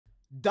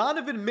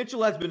Donovan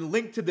Mitchell has been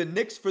linked to the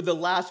Knicks for the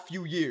last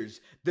few years.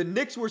 The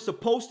Knicks were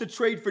supposed to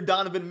trade for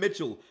Donovan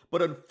Mitchell,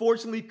 but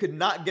unfortunately could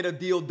not get a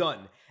deal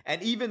done.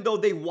 And even though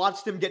they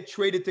watched him get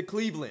traded to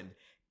Cleveland,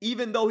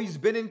 even though he's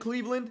been in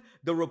Cleveland,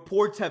 the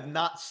reports have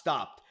not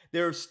stopped.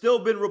 There have still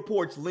been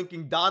reports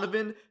linking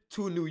Donovan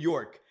to New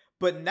York.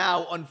 But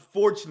now,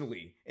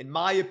 unfortunately, in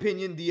my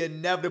opinion, the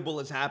inevitable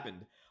has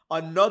happened.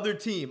 Another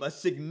team, a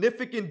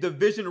significant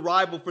division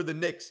rival for the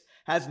Knicks,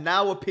 has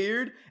now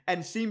appeared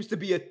and seems to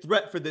be a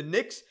threat for the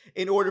Knicks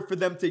in order for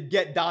them to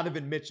get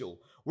Donovan Mitchell.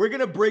 We're going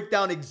to break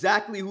down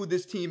exactly who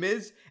this team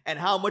is and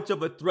how much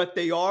of a threat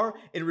they are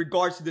in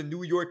regards to the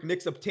New York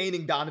Knicks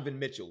obtaining Donovan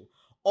Mitchell.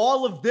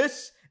 All of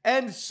this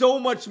and so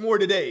much more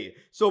today.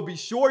 So be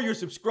sure you're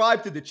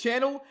subscribed to the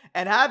channel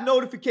and have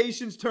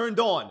notifications turned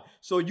on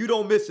so you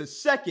don't miss a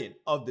second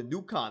of the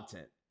new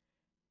content.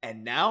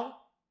 And now,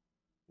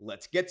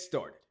 let's get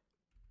started.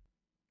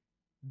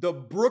 The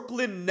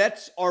Brooklyn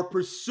Nets are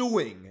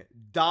pursuing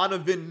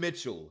Donovan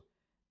Mitchell.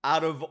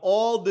 Out of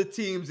all the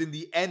teams in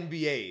the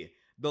NBA,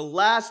 the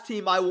last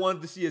team I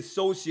wanted to see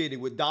associated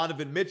with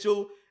Donovan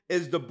Mitchell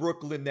is the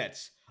Brooklyn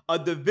Nets. A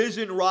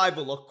division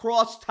rival, a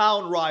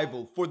crosstown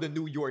rival for the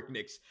New York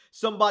Knicks.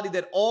 Somebody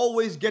that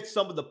always gets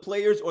some of the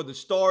players or the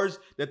stars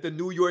that the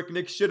New York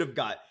Knicks should have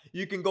got.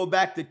 You can go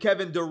back to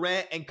Kevin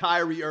Durant and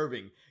Kyrie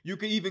Irving. You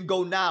can even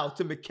go now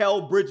to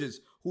Mikal Bridges,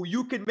 who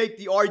you can make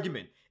the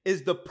argument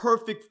is the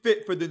perfect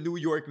fit for the New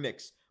York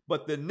Knicks.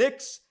 But the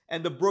Knicks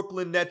and the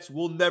Brooklyn Nets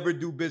will never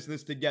do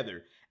business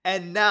together.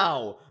 And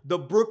now, the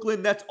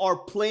Brooklyn Nets are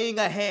playing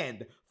a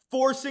hand,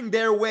 forcing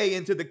their way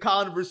into the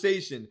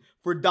conversation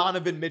for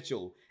Donovan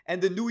Mitchell.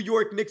 And the New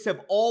York Knicks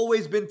have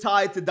always been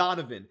tied to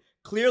Donovan,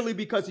 clearly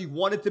because he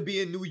wanted to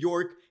be in New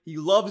York. He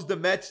loves the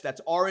Mets,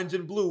 that's orange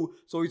and blue,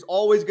 so he's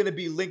always going to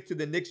be linked to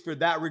the Knicks for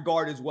that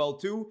regard as well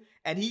too.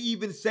 And he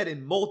even said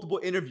in multiple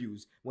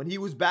interviews when he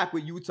was back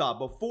with Utah,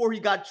 before he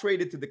got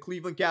traded to the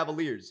Cleveland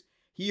Cavaliers,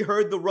 he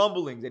heard the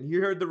rumblings and he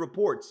heard the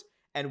reports.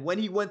 And when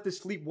he went to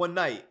sleep one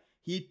night,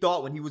 he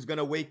thought when he was going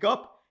to wake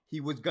up, he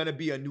was going to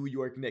be a New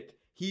York Knick.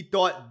 He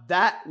thought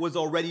that was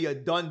already a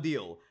done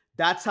deal.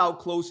 That's how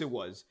close it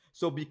was.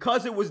 So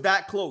because it was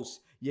that close,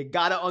 you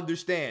got to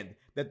understand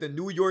that the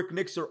New York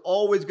Knicks are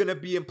always going to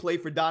be in play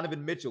for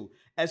Donovan Mitchell,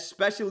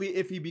 especially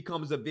if he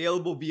becomes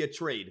available via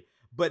trade.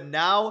 But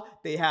now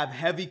they have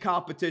heavy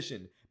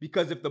competition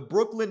because if the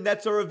Brooklyn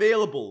Nets are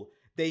available,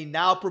 they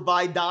now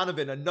provide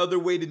Donovan another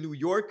way to New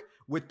York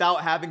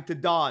without having to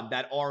don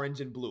that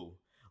orange and blue.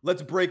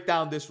 Let's break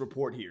down this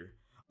report here.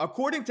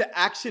 According to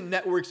Action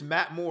Network's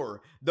Matt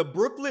Moore, the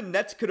Brooklyn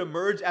Nets could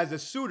emerge as a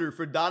suitor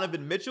for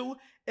Donovan Mitchell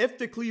if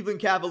the Cleveland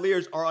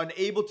Cavaliers are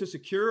unable to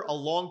secure a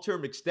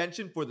long-term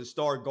extension for the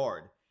star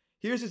guard.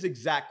 Here's his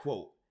exact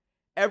quote.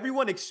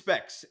 Everyone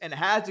expects and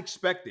has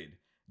expected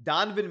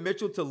Donovan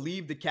Mitchell to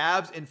leave the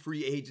Cavs in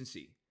free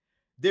agency.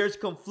 There's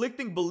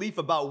conflicting belief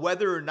about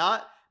whether or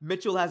not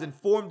Mitchell has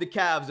informed the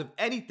Cavs of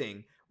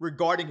anything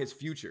regarding his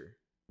future.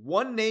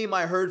 One name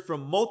I heard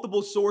from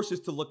multiple sources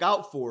to look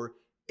out for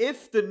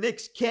if the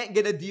Knicks can't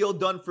get a deal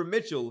done for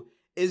Mitchell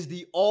is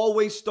the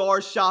always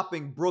star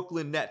shopping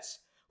Brooklyn Nets,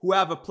 who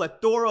have a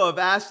plethora of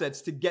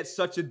assets to get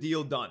such a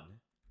deal done.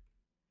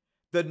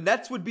 The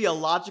Nets would be a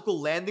logical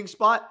landing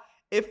spot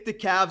if the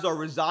Cavs are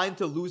resigned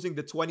to losing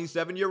the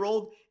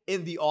 27-year-old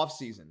in the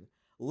offseason.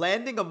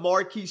 Landing a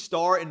marquee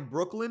star in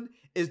Brooklyn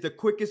is the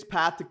quickest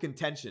path to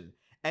contention,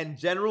 and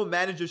general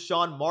manager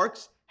Sean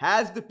Marks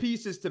has the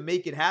pieces to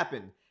make it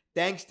happen,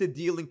 thanks to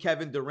dealing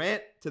Kevin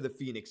Durant to the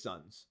Phoenix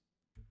Suns.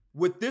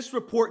 With this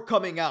report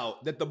coming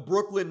out that the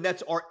Brooklyn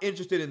Nets are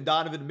interested in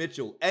Donovan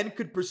Mitchell and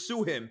could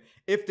pursue him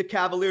if the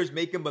Cavaliers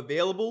make him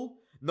available,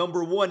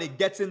 number one, it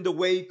gets in the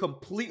way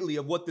completely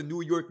of what the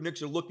New York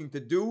Knicks are looking to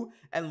do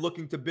and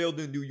looking to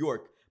build in New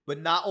York.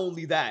 But not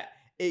only that,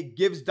 it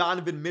gives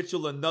Donovan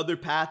Mitchell another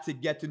path to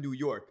get to New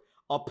York,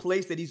 a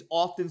place that he's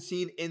often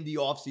seen in the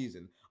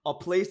offseason, a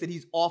place that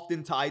he's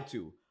often tied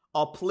to,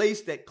 a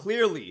place that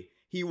clearly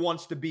he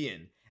wants to be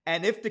in.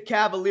 And if the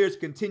Cavaliers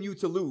continue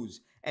to lose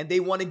and they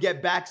want to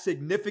get back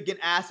significant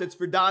assets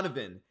for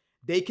Donovan,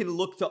 they can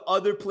look to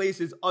other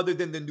places other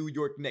than the New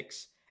York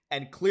Knicks.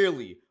 And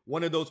clearly,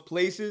 one of those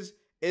places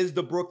is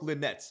the Brooklyn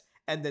Nets.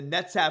 And the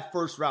Nets have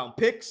first-round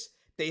picks.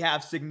 They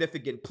have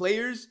significant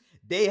players.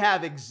 They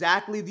have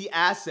exactly the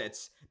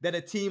assets that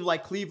a team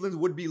like Cleveland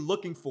would be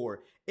looking for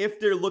if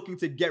they're looking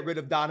to get rid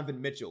of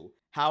Donovan Mitchell.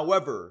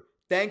 However,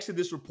 thanks to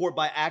this report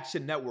by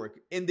Action Network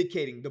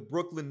indicating the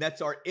Brooklyn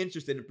Nets are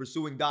interested in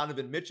pursuing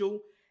Donovan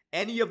Mitchell,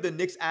 any of the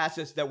Knicks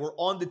assets that were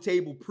on the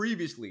table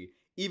previously,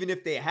 even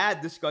if they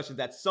had discussions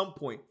at some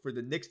point for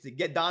the Knicks to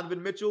get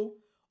Donovan Mitchell,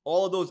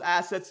 all of those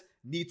assets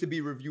need to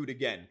be reviewed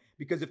again.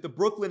 Because if the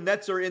Brooklyn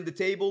Nets are in the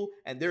table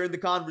and they're in the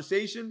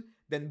conversation,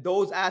 then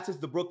those assets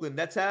the Brooklyn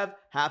Nets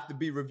have to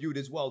be reviewed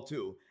as well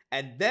too.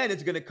 And then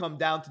it's going to come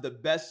down to the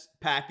best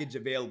package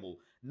available.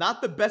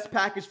 Not the best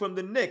package from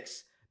the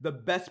Knicks, the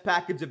best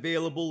package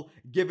available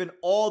given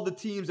all the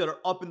teams that are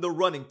up in the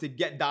running to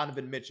get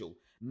Donovan Mitchell.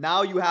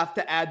 Now you have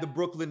to add the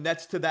Brooklyn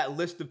Nets to that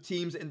list of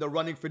teams in the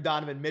running for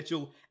Donovan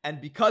Mitchell,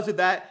 and because of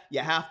that, you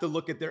have to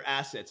look at their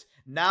assets.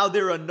 Now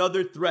they're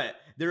another threat.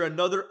 They're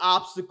another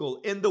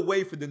obstacle in the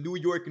way for the New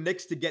York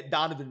Knicks to get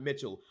Donovan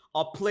Mitchell,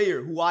 a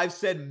player who I've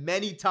said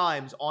many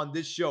times on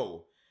this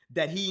show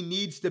that he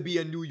needs to be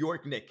a New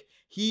York Knick.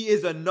 He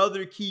is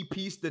another key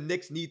piece the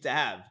Knicks need to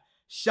have.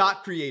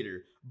 Shot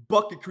creator,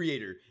 bucket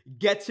creator,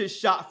 gets his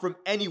shot from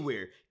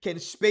anywhere, can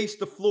space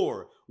the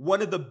floor,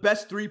 one of the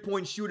best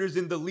three-point shooters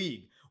in the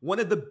league, one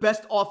of the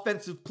best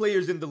offensive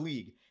players in the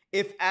league.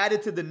 If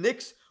added to the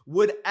Knicks,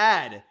 would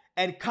add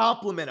and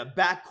complement a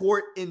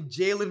backcourt in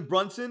Jalen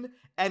Brunson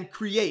and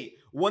create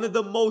one of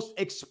the most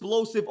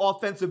explosive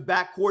offensive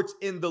backcourts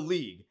in the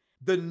league.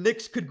 The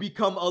Knicks could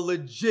become a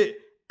legit,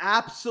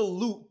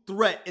 absolute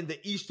threat in the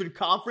Eastern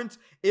Conference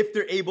if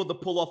they're able to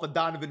pull off a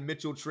Donovan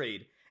Mitchell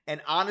trade.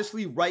 And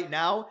honestly, right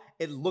now,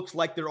 it looks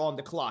like they're on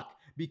the clock.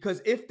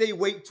 Because if they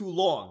wait too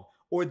long,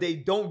 or they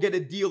don't get a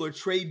deal or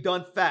trade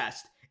done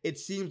fast, it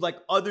seems like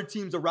other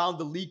teams around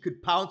the league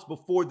could pounce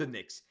before the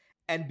Knicks.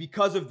 And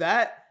because of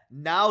that,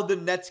 now the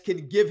Nets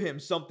can give him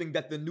something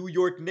that the New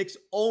York Knicks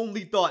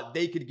only thought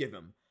they could give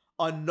him.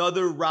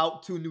 Another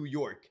route to New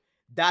York.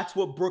 That's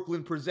what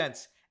Brooklyn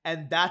presents.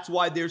 And that's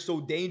why they're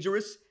so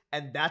dangerous.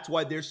 And that's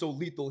why they're so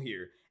lethal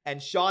here.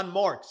 And Sean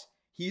Marks,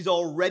 he's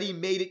already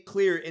made it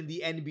clear in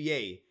the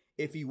NBA.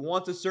 If he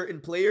wants a certain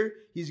player,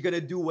 he's going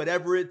to do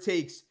whatever it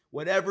takes,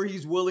 whatever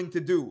he's willing to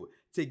do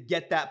to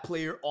get that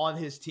player on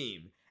his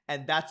team.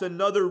 And that's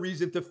another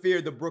reason to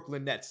fear the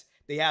Brooklyn Nets.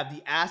 They have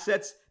the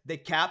assets, the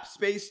cap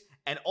space,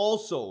 and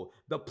also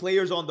the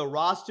players on the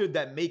roster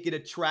that make it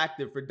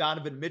attractive for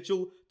Donovan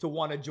Mitchell to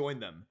want to join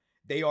them.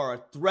 They are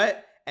a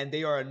threat, and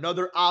they are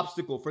another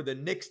obstacle for the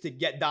Knicks to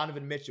get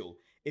Donovan Mitchell.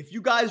 If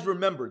you guys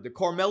remember the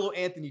Carmelo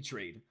Anthony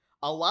trade,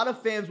 a lot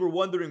of fans were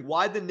wondering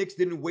why the Knicks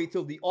didn't wait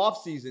till the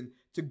offseason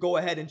to go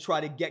ahead and try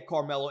to get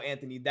Carmelo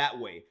Anthony that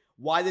way.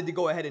 Why did they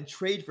go ahead and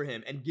trade for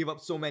him and give up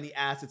so many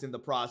assets in the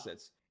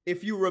process?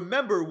 If you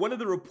remember, one of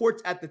the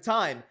reports at the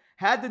time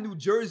had the New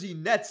Jersey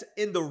Nets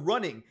in the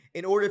running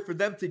in order for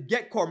them to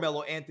get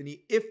Carmelo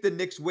Anthony if the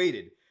Knicks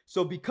waited.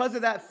 So because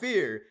of that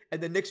fear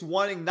and the Knicks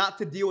wanting not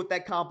to deal with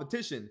that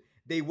competition,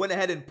 they went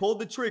ahead and pulled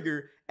the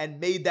trigger and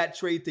made that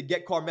trade to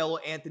get Carmelo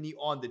Anthony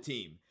on the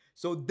team.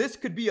 So this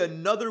could be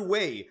another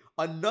way,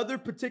 another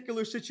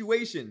particular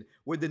situation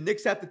where the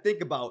Knicks have to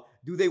think about,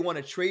 do they want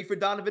to trade for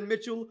Donovan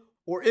Mitchell?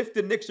 Or if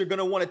the Knicks are going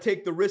to want to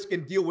take the risk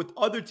and deal with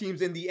other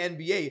teams in the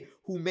NBA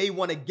who may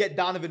want to get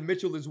Donovan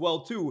Mitchell as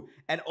well too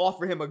and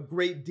offer him a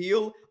great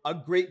deal, a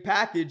great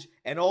package,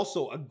 and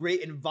also a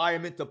great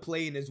environment to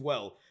play in as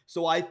well.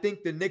 So I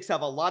think the Knicks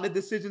have a lot of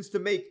decisions to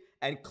make,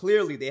 and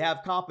clearly they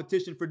have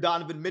competition for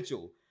Donovan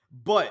Mitchell.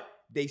 But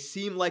they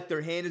seem like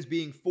their hand is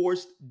being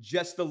forced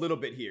just a little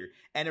bit here.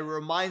 And it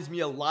reminds me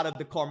a lot of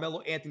the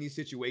Carmelo Anthony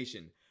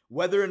situation.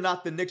 Whether or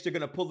not the Knicks are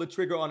going to pull the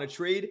trigger on a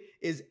trade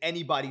is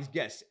anybody's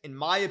guess. In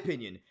my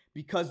opinion,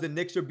 because the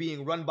Knicks are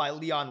being run by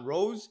Leon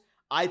Rose,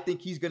 I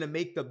think he's going to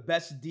make the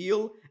best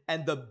deal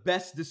and the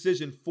best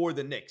decision for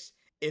the Knicks.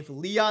 If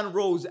Leon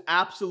Rose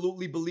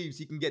absolutely believes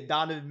he can get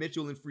Donovan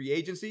Mitchell in free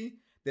agency,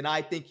 then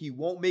I think he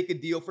won't make a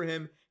deal for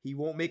him. He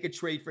won't make a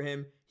trade for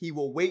him. He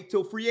will wait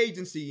till free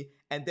agency,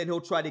 and then he'll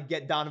try to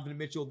get Donovan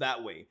Mitchell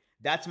that way.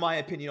 That's my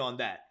opinion on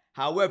that.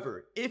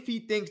 However, if he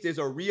thinks there's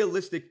a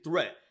realistic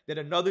threat that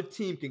another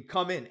team can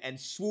come in and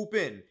swoop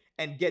in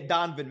and get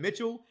Donovan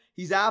Mitchell,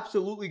 he's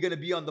absolutely going to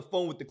be on the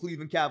phone with the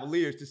Cleveland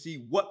Cavaliers to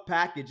see what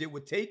package it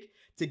would take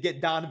to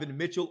get Donovan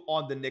Mitchell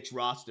on the Knicks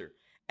roster.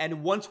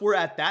 And once we're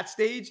at that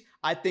stage,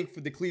 I think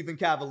for the Cleveland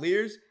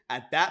Cavaliers,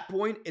 at that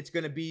point, it's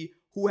going to be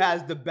who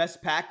has the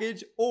best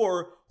package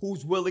or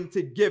who's willing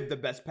to give the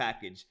best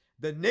package.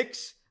 The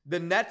Knicks, the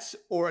Nets,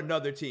 or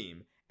another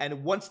team.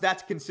 And once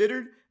that's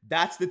considered,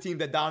 that's the team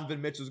that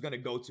Donovan Mitchell is going to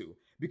go to.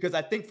 Because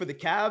I think for the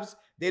Cavs,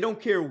 they don't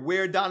care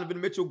where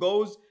Donovan Mitchell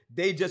goes.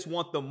 They just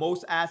want the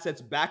most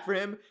assets back for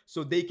him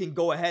so they can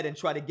go ahead and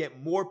try to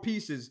get more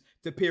pieces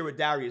to pair with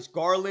Darius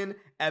Garland,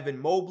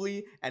 Evan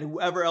Mobley, and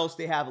whoever else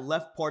they have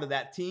left part of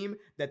that team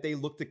that they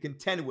look to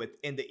contend with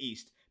in the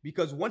East.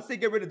 Because once they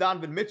get rid of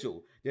Donovan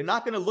Mitchell, they're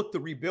not going to look to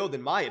rebuild,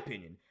 in my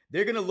opinion.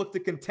 They're going to look to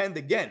contend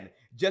again,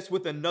 just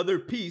with another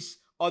piece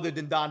other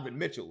than Donovan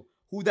Mitchell.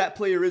 Who that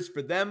player is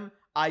for them,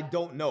 I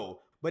don't know.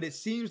 But it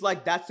seems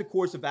like that's the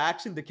course of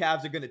action the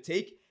Cavs are going to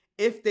take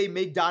if they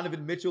make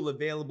Donovan Mitchell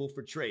available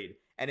for trade.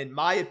 And in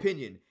my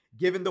opinion,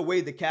 given the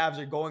way the Cavs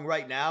are going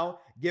right now,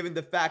 given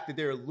the fact that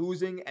they're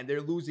losing and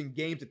they're losing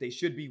games that they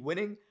should be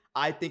winning,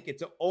 I think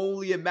it's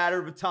only a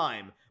matter of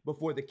time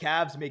before the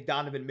Cavs make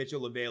Donovan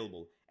Mitchell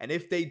available. And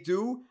if they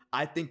do,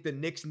 I think the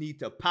Knicks need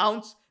to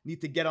pounce, need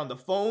to get on the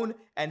phone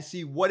and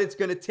see what it's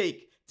going to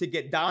take to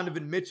get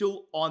Donovan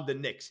Mitchell on the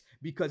Knicks.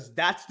 Because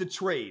that's the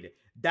trade.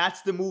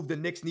 That's the move the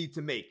Knicks need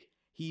to make.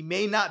 He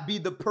may not be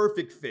the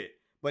perfect fit,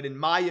 but in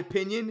my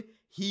opinion,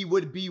 he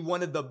would be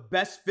one of the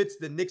best fits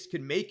the Knicks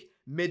can make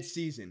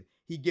mid-season.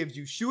 He gives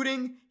you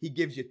shooting, he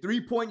gives you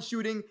three-point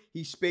shooting,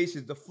 he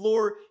spaces the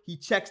floor, he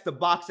checks the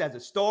box as a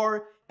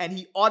star, and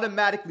he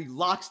automatically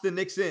locks the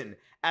Knicks in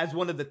as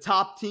one of the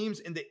top teams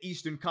in the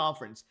Eastern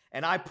Conference.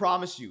 And I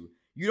promise you,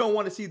 you don't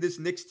want to see this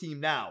Knicks team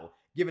now,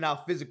 given how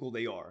physical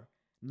they are.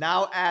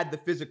 Now add the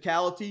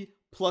physicality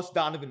plus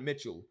Donovan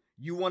Mitchell.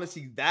 You want to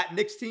see that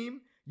Knicks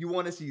team? You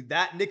want to see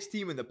that Knicks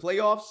team in the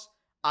playoffs?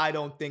 I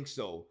don't think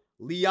so.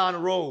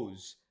 Leon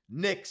Rose,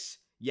 Knicks,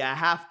 you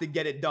have to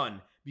get it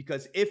done.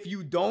 Because if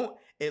you don't,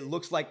 it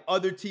looks like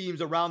other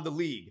teams around the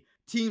league,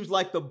 teams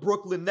like the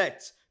Brooklyn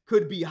Nets,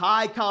 could be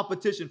high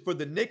competition for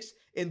the Knicks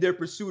in their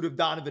pursuit of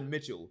Donovan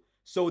Mitchell.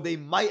 So they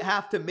might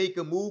have to make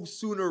a move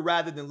sooner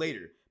rather than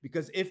later.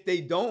 Because if they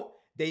don't,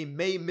 they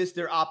may miss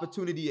their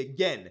opportunity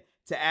again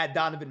to add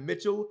Donovan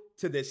Mitchell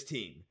to this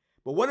team.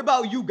 But what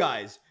about you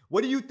guys?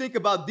 What do you think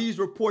about these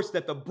reports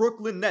that the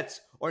Brooklyn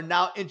Nets are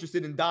now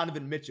interested in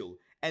Donovan Mitchell?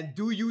 And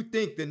do you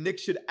think the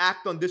Knicks should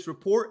act on this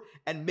report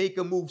and make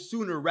a move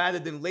sooner rather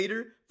than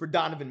later for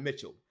Donovan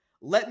Mitchell?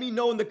 Let me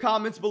know in the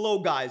comments below,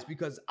 guys,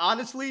 because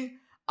honestly,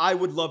 I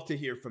would love to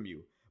hear from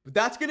you. But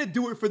that's going to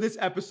do it for this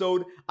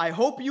episode. I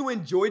hope you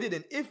enjoyed it,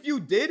 and if you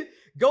did,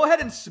 go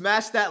ahead and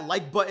smash that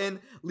like button,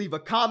 leave a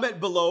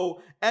comment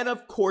below, and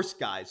of course,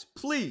 guys,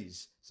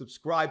 please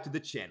subscribe to the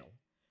channel.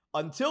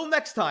 Until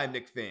next time,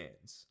 Knicks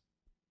fans.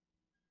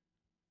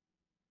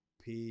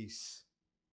 Peace.